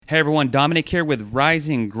Hey everyone, Dominic here with Rise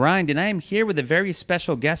and Grind, and I am here with a very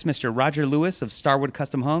special guest, Mr. Roger Lewis of Starwood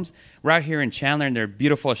Custom Homes. We're out here in Chandler in their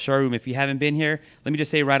beautiful showroom. If you haven't been here, let me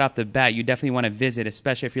just say right off the bat, you definitely want to visit,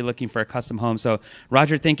 especially if you're looking for a custom home. So,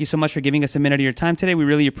 Roger, thank you so much for giving us a minute of your time today. We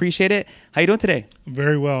really appreciate it. How you doing today?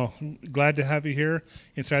 Very well. Glad to have you here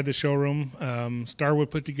inside the showroom.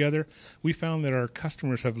 Starwood put together. We found that our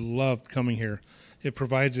customers have loved coming here. It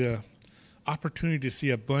provides a opportunity to see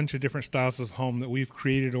a bunch of different styles of home that we've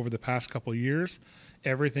created over the past couple of years.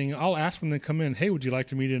 Everything. I'll ask when they come in, hey, would you like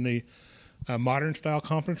to meet in a modern style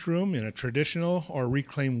conference room, in a traditional or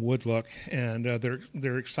reclaimed wood look? And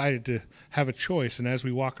they're excited to have a choice. And as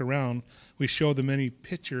we walk around, we show them many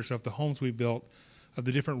pictures of the homes we built, of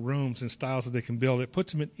the different rooms and styles that they can build. It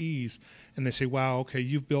puts them at ease, and they say, wow, okay,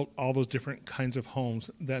 you've built all those different kinds of homes.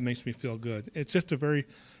 That makes me feel good. It's just a very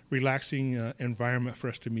relaxing environment for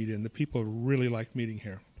us to meet in. The people really like meeting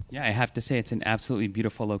here. Yeah, I have to say it's an absolutely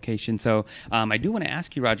beautiful location. So I do want to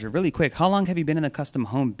ask you, Roger, really quick, how long have you been in the custom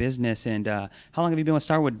home business, and how long have you been with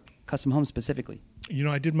Starwood Custom Homes specifically? You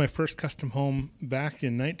know, I did my first custom home back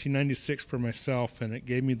in 1996 for myself, and it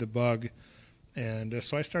gave me the bug. And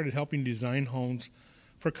so I started helping design homes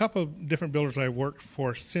for a couple of different builders I've worked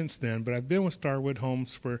for since then, but I've been with Starwood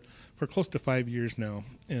Homes for close to 5 years now,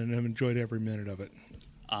 and I've enjoyed every minute of it.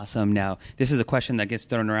 Awesome. Now, this is a question that gets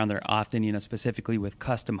thrown around there often, specifically with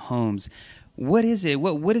custom homes. What is it?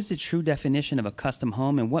 What is the true definition of a custom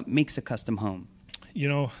home, and what makes a custom home? You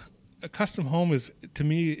know, a custom home is, to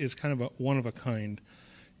me, is kind of a one of a kind.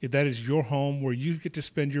 That is your home where you get to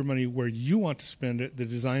spend your money where you want to spend it, the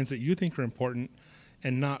designs that you think are important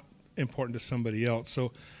and not important to somebody else.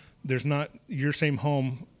 So there's not your same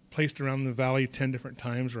home placed around the valley 10 different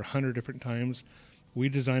times or 100 different times. We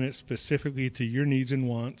design it specifically to your needs and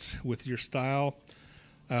wants with your style,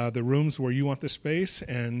 the rooms where you want the space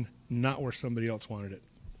and not where somebody else wanted it.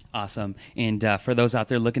 Awesome. And for those out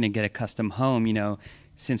there looking to get a custom home,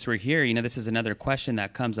 since we're here, this is another question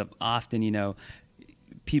that comes up often,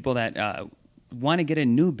 people that want to get a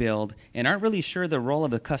new build and aren't really sure the role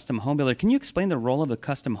of the custom home builder. Can you explain the role of the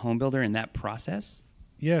custom home builder in that process?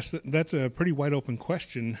 Yes, that's a pretty wide open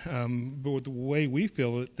question, but the way we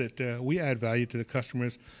feel that we add value to the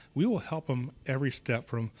customers, we will help them every step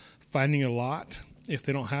from finding a lot, if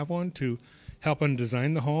they don't have one, to help them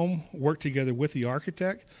design the home, work together with the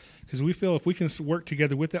architect, because we feel if we can work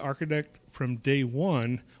together with the architect from day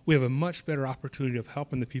one, we have a much better opportunity of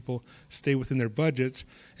helping the people stay within their budgets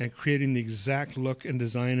and creating the exact look and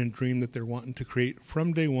design and dream that they're wanting to create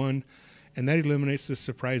from day one, and that eliminates the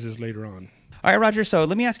surprises later on. All right, Roger, so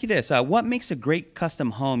let me ask you this. What makes a great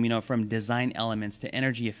custom home, from design elements to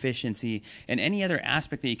energy efficiency and any other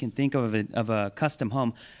aspect that you can think of a custom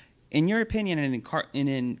home? In your opinion and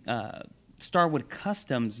in Starwood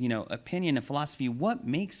Customs, opinion and philosophy, what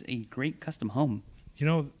makes a great custom home?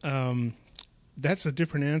 That's a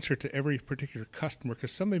different answer to every particular customer,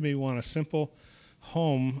 because somebody may want a simple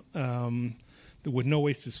home with no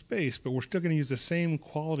wasted space, but we're still going to use the same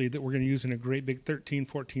quality that we're going to use in a great big 13,000,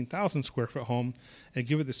 14,000 square foot home and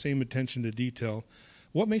give it the same attention to detail.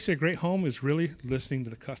 What makes it a great home is really listening to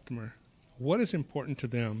the customer. What is important to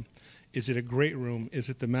them? Is it a great room? Is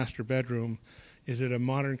it the master bedroom? Is it a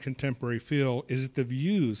modern contemporary feel? Is it the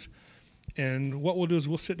views? And what we'll do is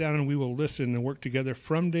we'll sit down and we will listen and work together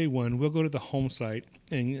from day one. We'll go to the home site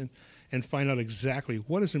and find out exactly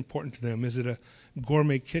what is important to them. Is it a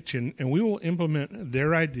gourmet kitchen? And we will implement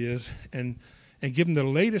their ideas and give them the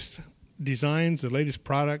latest designs, the latest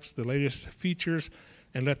products, the latest features,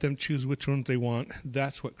 and let them choose which ones they want.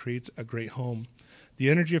 That's what creates a great home. The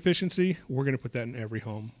energy efficiency, we're going to put that in every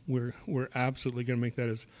home. We're absolutely going to make that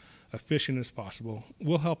as efficient as possible.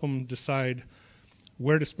 We'll help them decide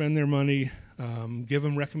where to spend their money, give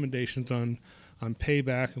them recommendations on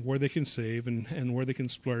payback and where they can save and where they can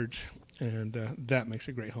splurge, and that makes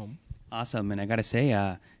a great home. Awesome. And I got to say,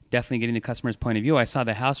 definitely getting the customer's point of view, I saw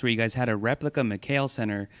the house where you guys had a replica McHale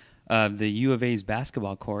Center of the U of A's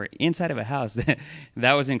basketball court inside of a house.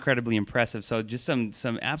 That was incredibly impressive. So just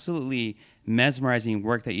some absolutely mesmerizing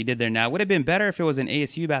work that you did there. Now, it would have been better if it was an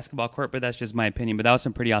ASU basketball court, but that's just my opinion. But that was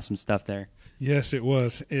some pretty awesome stuff there. Yes, it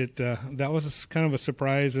was. That was kind of a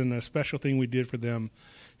surprise and a special thing we did for them.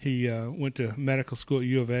 He went to medical school at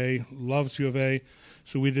U of A, loves U of A,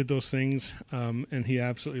 so we did those things, and he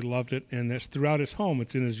absolutely loved it. And that's throughout his home.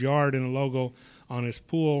 It's in his yard and a logo on his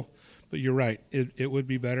pool. But you're right. It would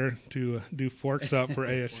be better to do Forks Up for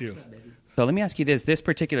ASU. So let me ask you this. This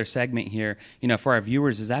particular segment here, for our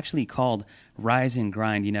viewers is actually called Rise and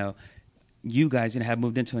Grind. you guys have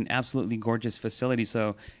moved into an absolutely gorgeous facility.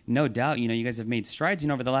 So no doubt, you guys have made strides,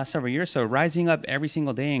 over the last several years. So rising up every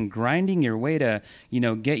single day and grinding your way to,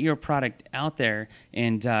 get your product out there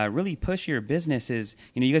and really push your business is,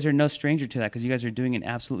 you guys are no stranger to that because you guys are doing an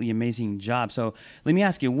absolutely amazing job. So let me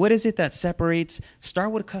ask you, what is it that separates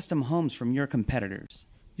Starwood Custom Homes from your competitors?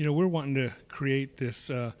 We're wanting to create this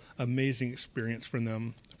amazing experience for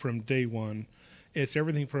them from day one. It's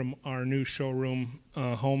everything from our new showroom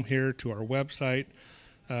home here to our website,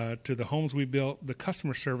 to the homes we built, the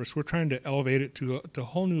customer service. We're trying to elevate it to a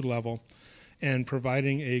whole new level and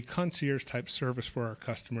providing a concierge-type service for our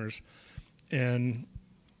customers. And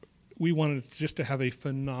we wanted just to have a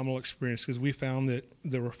phenomenal experience because we found that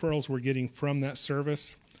the referrals we're getting from that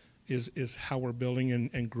service is how we're building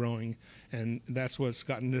and growing. And that's what's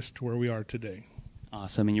gotten us to where we are today.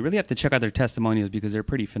 Awesome. And you really have to check out their testimonials because they're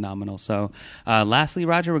pretty phenomenal. So lastly,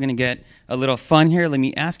 Roger, we're going to get a little fun here. Let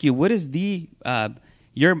me ask you, what is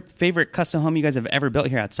your favorite custom home you guys have ever built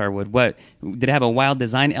here at Starwood? What did it have a wild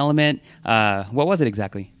design element? What was it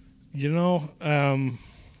exactly?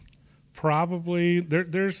 Probably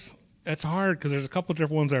there's it's hard because there's a couple of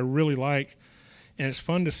different ones I really like, and it's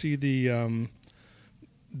fun to see the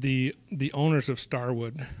owners of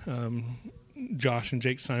Starwood, Josh and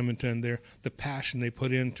Jake Simonton, the passion they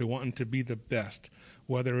put into wanting to be the best,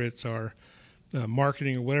 whether it's our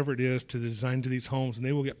marketing or whatever it is to the design to these homes, and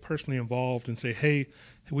they will get personally involved and say, hey,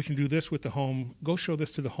 we can do this with the home. Go show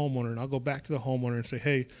this to the homeowner, and I'll go back to the homeowner and say,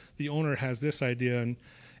 hey, the owner has this idea,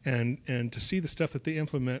 and to see the stuff that they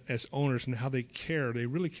implement as owners and how they care. They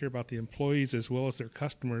really care about the employees as well as their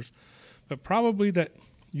customers. But probably that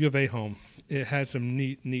U of A home, it had some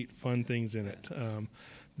neat, fun things in it.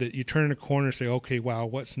 That you turn a corner and say, okay, wow,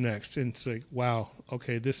 what's next? And say, wow,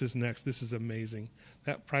 okay, this is next. This is amazing.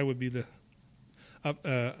 That probably would be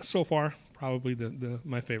so far, probably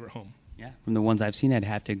my favorite home. Yeah, from the ones I've seen, I'd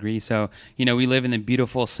have to agree. So, we live in the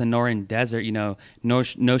beautiful Sonoran Desert,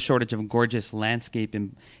 no shortage of gorgeous landscape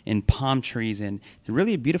and palm trees, and it's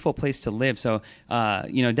really a beautiful place to live. So,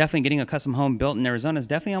 definitely getting a custom home built in Arizona is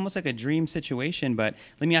definitely almost like a dream situation. But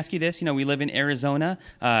let me ask you this, we live in Arizona.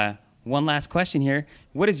 One last question here.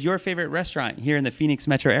 What is your favorite restaurant here in the Phoenix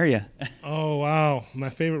metro area? Oh, wow. My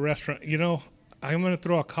favorite restaurant. I'm going to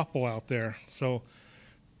throw a couple out there. So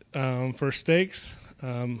for steaks,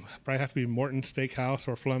 probably have to be Morton Steakhouse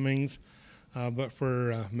or Fleming's. But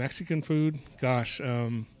for Mexican food, gosh,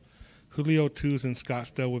 Julio Two's in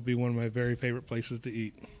Scottsdale would be one of my very favorite places to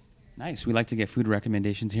eat. Nice. We like to get food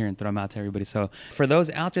recommendations here and throw them out to everybody. So for those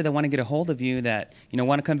out there that want to get a hold of you, that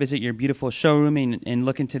want to come visit your beautiful showroom and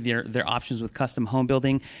look into their options with custom home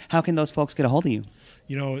building, how can those folks get a hold of you?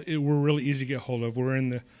 We're really easy to get a hold of.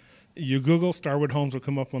 You Google Starwood Homes will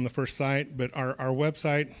come up on the first site, but our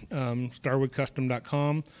website,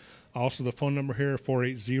 starwoodcustom.com. Also the phone number here,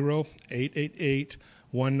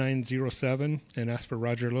 480-888-1907, and ask for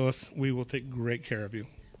Roger Lewis. We will take great care of you.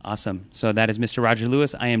 Awesome. So that is Mr. Roger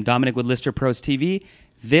Lewis. I am Dominic with Lister Pros TV.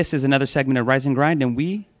 This is another segment of Rise and Grind, and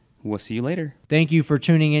we will see you later. Thank you for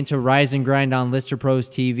tuning in to Rise and Grind on Lister Pros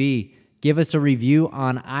TV. Give us a review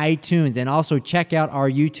on iTunes, and also check out our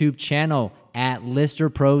YouTube channel at Lister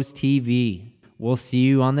Pros TV. We'll see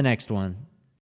you on the next one.